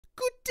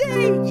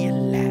day, ye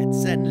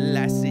lads and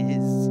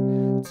lasses.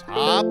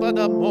 Top of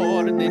the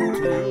morning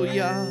to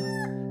ya.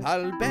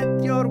 I'll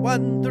bet you're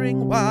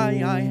wondering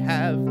why I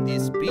have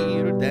this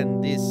beard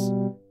and this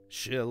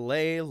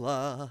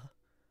shillelagh.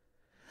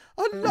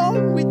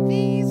 Along with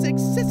these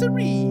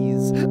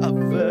accessories of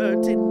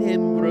verdant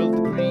emerald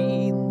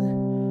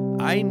green,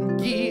 I'm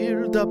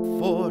geared up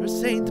for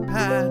St.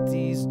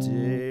 Paddy's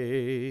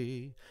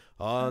Day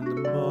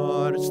on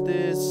March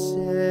the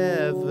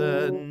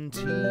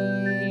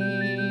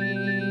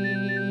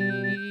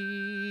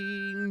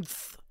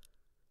 17th.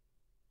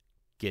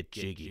 Get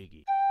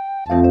jiggy.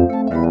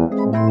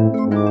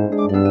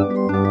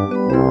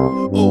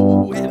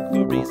 Oh,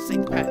 every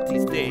St.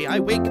 Paddy's Day I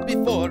wake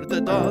before the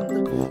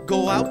dawn,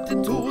 go out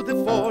into the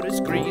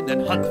forest green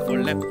and hunt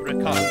for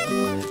leprechaun.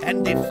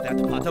 And if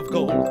that pot of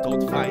gold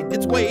don't find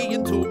its way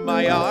into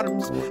my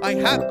arms, I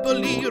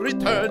happily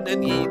return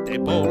and eat a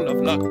bowl of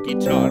Lucky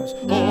Charms.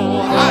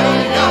 Oh,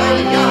 aye,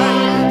 aye,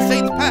 aye,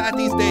 St.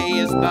 Paddy's Day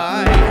is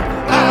nigh.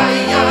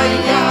 Aye,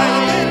 aye,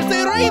 aye, there's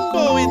a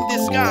rainbow in the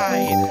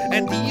sky.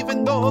 And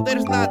even though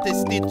there's not a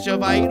stitch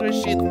of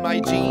Irish in my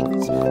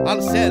jeans,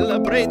 I'll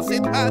celebrate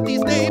St.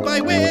 Paddy's Day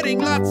by wearing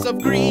lots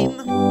of green.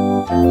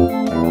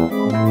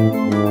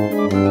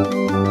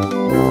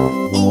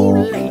 Oh,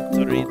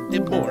 later in the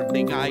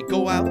morning I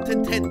go out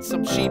and tend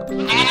some sheep,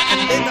 and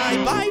then I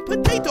buy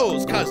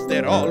potatoes 'cause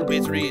they're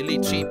always really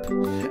cheap.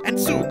 And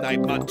soon I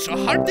munch a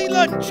hearty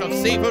lunch of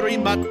savory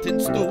mutton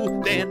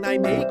stew. Then I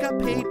make a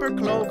paper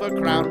clover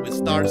crown with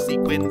star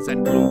sequins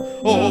and glue.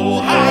 Oh,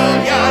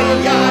 aye,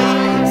 aye,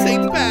 aye,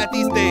 St.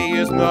 Paddy's Day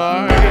is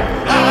nigh.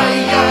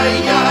 Aye,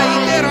 aye,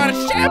 aye, there are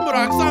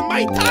shamrocks on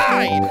my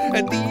tie.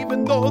 And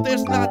even though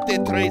there's not a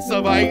trace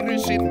of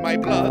Irish in my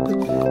blood,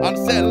 I'll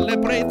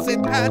celebrate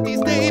St.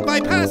 Paddy's Day by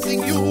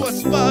passing you a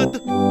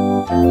spud.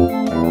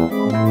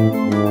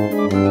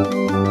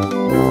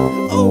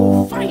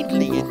 Oh,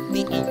 finally in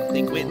the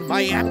evening when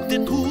my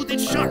aptitude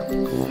is sharp,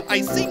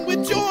 I sing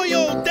with joy,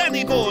 old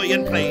Danny boy,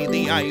 and play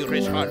the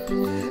Irish harp.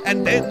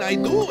 And then I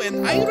do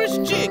an Irish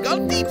jig,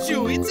 I'll teach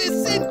you, it's a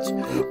cinch.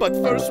 But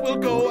first we'll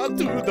go out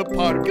to the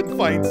park and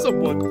find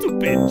someone to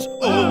bitch.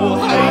 Oh,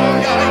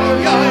 aye,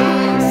 aye,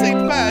 aye,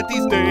 St.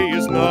 Paddy's Day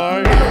is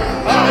nigh.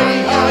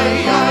 Aye,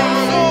 aye, aye,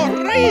 so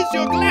raise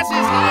your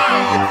glasses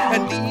high.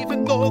 And even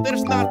though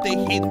there's not a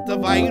hint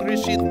of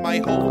Irish in my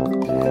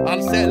home,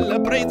 I'll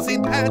celebrate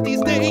St.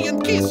 Paddy's Day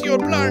and kiss your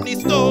Blarney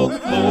Stone.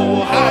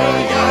 Oh,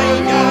 aye,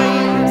 aye,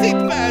 aye,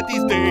 St.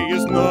 Paddy's Day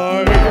is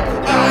nigh.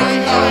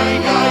 Aye, aye,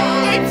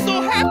 aye, I'm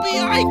so happy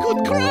I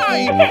could cry.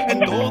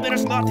 And though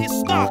there's not a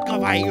stalk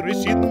of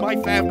Irish in my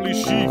family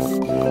sheaf,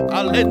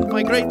 I'll end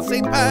my great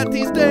St.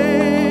 Paddy's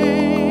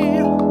Day